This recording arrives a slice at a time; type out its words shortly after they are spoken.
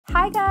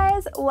Hi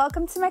guys,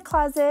 welcome to my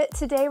closet.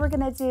 Today we're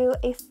gonna do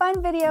a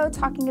fun video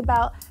talking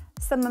about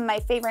some of my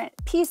favorite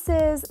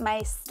pieces,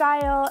 my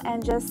style,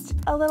 and just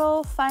a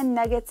little fun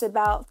nuggets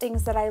about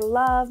things that I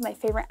love, my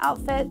favorite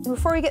outfits.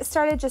 Before we get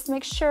started, just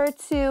make sure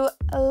to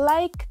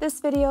like this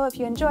video if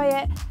you enjoy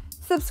it,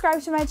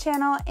 subscribe to my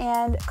channel,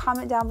 and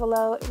comment down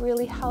below. It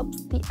really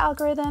helps the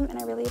algorithm and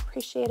I really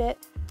appreciate it.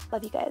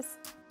 Love you guys.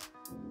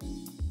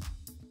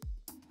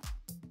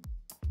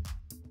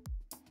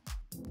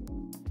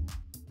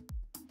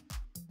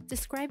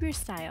 Describe your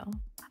style.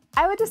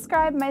 I would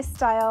describe my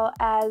style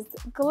as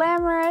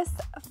glamorous,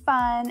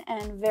 fun,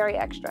 and very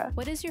extra.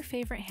 What is your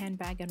favorite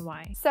handbag and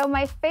why? So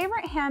my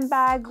favorite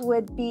handbag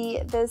would be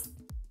this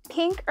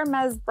pink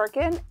Hermes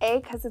Birkin. A,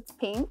 because it's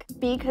pink,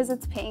 B, because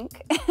it's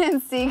pink,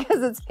 and C,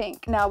 because it's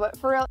pink. No, but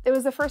for real, it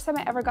was the first time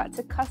I ever got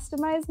to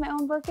customize my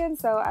own Birkin.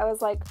 So I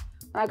was like,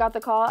 when I got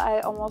the call, I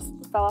almost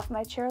fell off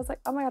my chair. I was like,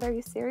 oh my God, are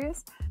you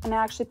serious? And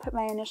I actually put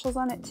my initials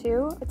on it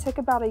too. It took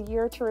about a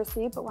year to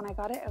receive, but when I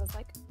got it, I was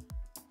like,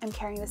 I'm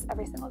carrying this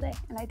every single day,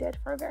 and I did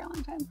for a very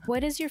long time.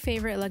 What is your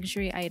favorite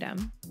luxury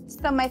item?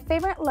 So my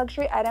favorite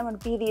luxury item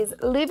would be these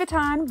Louis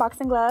Vuitton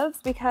boxing gloves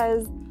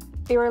because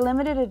they were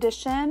limited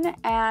edition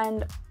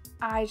and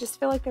I just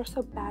feel like they're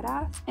so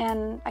badass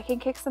and I can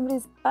kick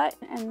somebody's butt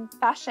in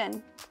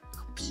fashion.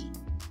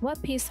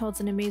 What piece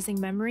holds an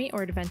amazing memory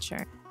or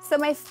adventure? So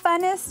my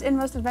funnest and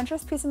most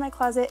adventurous piece in my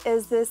closet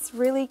is this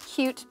really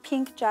cute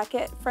pink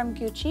jacket from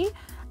Gucci.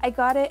 I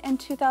got it in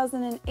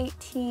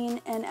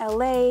 2018 in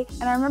LA,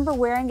 and I remember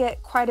wearing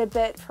it quite a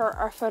bit for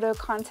our photo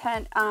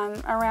content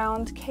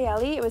around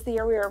Kayali. It was the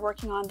year we were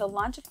working on the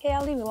launch of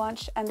Kayali. We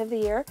launched end of the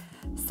year.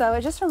 So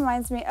it just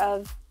reminds me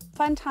of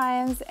fun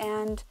times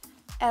and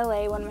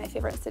LA, one of my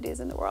favorite cities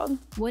in the world.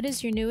 What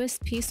is your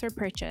newest piece or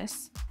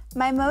purchase?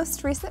 My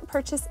most recent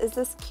purchase is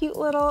this cute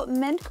little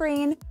mint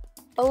green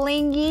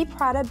blingy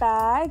Prada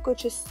bag,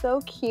 which is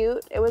so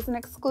cute. It was an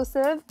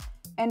exclusive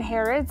in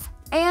Harrods,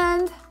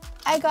 and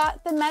I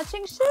got the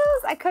matching shoes.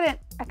 I couldn't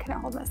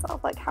hold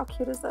myself. Like, how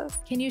cute is this?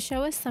 Can you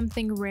show us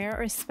something rare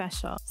or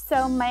special?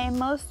 So my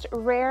most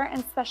rare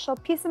and special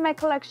piece in my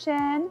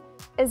collection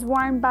is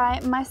worn by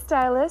my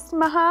stylist,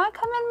 Maha.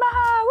 Come in,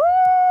 Maha.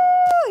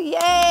 Woo!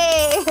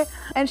 Yay!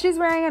 And she's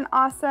wearing an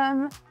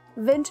awesome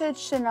vintage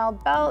Chanel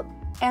belt.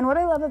 And what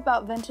I love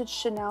about vintage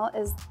Chanel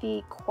is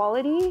the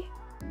quality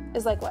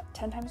is like, what,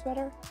 10 times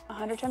better?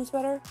 100 times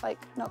better?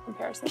 Like, no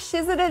comparison.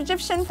 She's an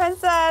Egyptian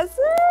princess.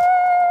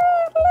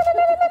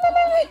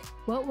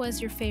 What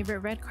was your favorite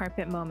red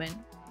carpet moment?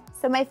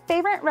 So my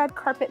favorite red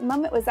carpet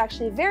moment was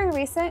actually very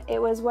recent.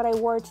 It was what I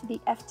wore to the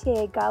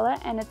FTA gala,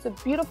 and it's a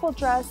beautiful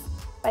dress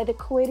by the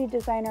Kuwaiti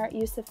designer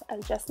Yusuf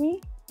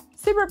Al-Jasmi.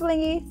 Super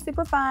blingy,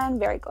 super fun,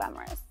 very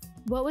glamorous.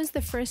 What was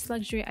the first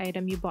luxury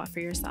item you bought for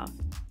yourself?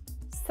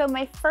 So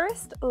my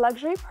first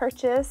luxury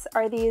purchase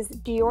are these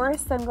Dior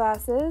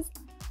sunglasses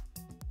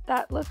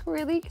that look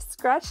really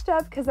scratched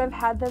up because I've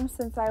had them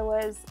since I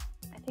was,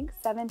 I think,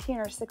 17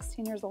 or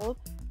 16 years old.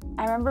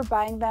 I remember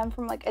buying them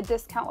from like a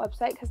discount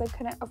website because I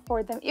couldn't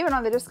afford them. Even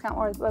on the discount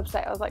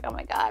website, I was like, oh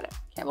my God,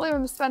 I can't believe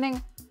I'm spending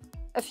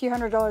a few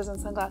 $100s on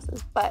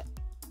sunglasses. But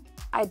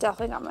I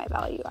definitely got my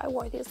value. I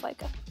wore these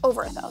like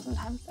over 1,000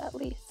 times at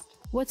least.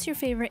 What's your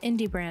favorite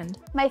indie brand?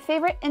 My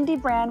favorite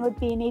indie brand would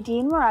be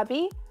Nadine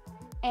Marabi,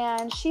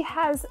 and she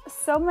has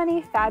so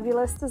many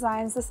fabulous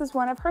designs. This is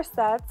one of her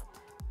sets.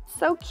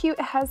 So cute.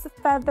 It has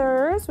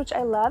feathers, which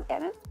I love,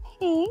 and it's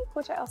pink,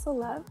 which I also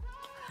love.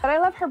 But I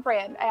love her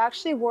brand. I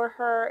actually wore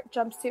her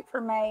jumpsuit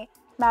for my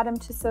Madame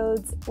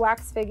Tussauds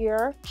wax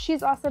figure.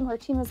 She's awesome. Her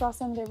team is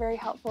awesome. They're very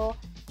helpful,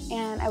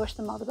 and I wish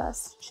them all the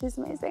best. She's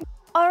amazing.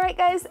 All right,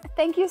 guys,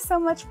 thank you so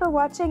much for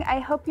watching.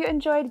 I hope you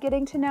enjoyed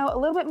getting to know a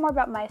little bit more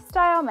about my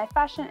style, my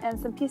fashion, and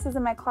some pieces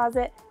in my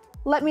closet.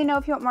 Let me know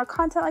if you want more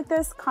content like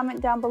this. Comment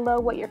down below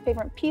what your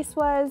favorite piece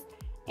was,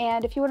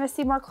 and if you want to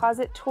see more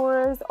closet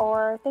tours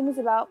or things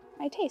about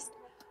my taste.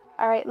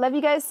 All right, love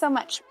you guys so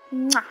much.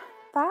 Mwah.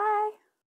 Bye.